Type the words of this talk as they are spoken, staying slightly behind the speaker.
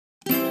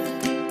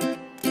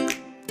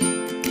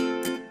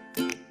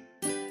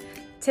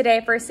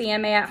Today for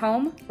CMA at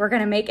Home, we're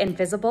gonna make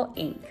invisible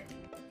ink.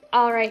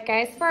 All right,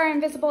 guys, for our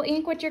invisible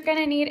ink, what you're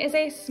gonna need is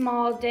a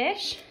small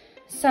dish,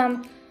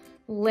 some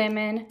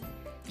lemon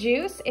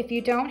juice. If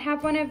you don't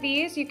have one of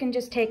these, you can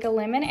just take a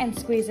lemon and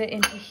squeeze it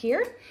into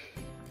here,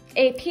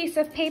 a piece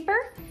of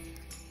paper,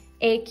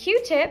 a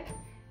Q-tip,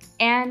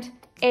 and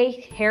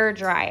a hair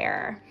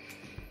dryer.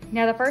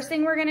 Now, the first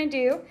thing we're gonna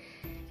do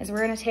is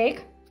we're gonna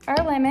take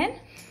our lemon,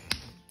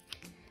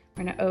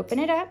 we're gonna open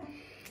it up,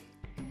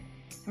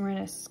 and we're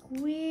gonna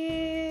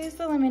squeeze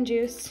the lemon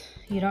juice,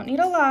 you don't need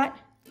a lot,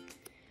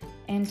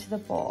 into the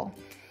bowl.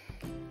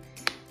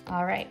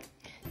 All right,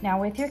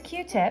 now with your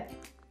Q-tip,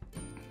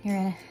 you're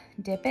gonna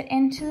dip it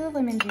into the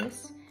lemon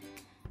juice,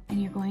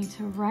 and you're going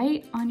to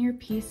write on your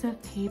piece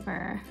of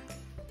paper.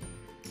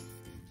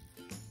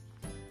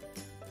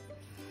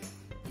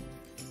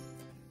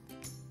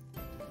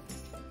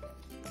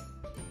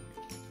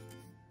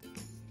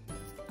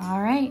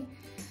 All right,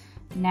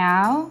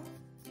 now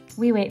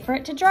we wait for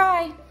it to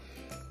dry.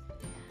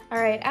 All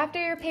right, after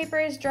your paper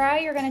is dry,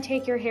 you're gonna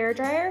take your hair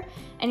dryer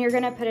and you're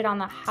gonna put it on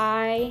the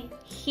high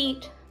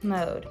heat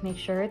mode. Make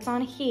sure it's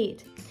on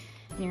heat.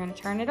 And you're gonna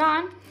turn it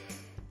on.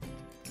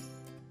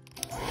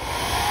 And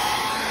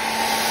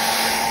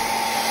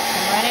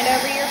run it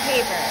over your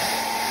paper.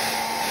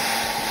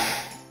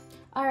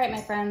 All right,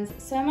 my friends,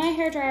 so my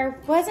hair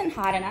dryer wasn't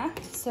hot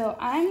enough, so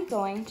I'm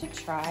going to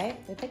try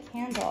with a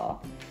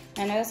candle.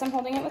 I notice I'm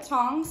holding it with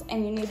tongs,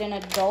 and you need an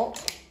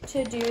adult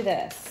to do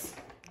this.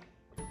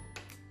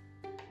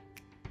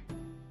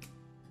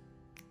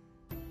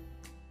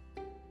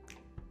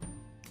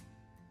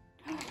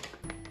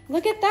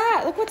 Look at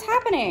that, look what's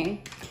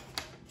happening.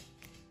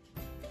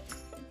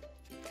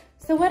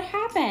 So what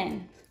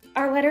happened?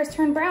 Our letters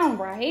turned brown,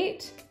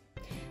 right?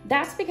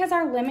 That's because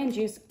our lemon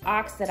juice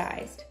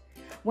oxidized.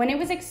 When it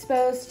was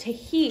exposed to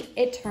heat,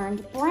 it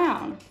turned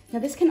brown. Now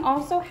this can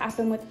also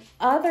happen with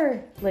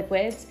other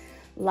liquids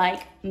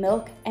like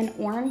milk and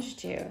orange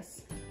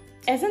juice.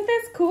 Isn't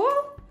this cool?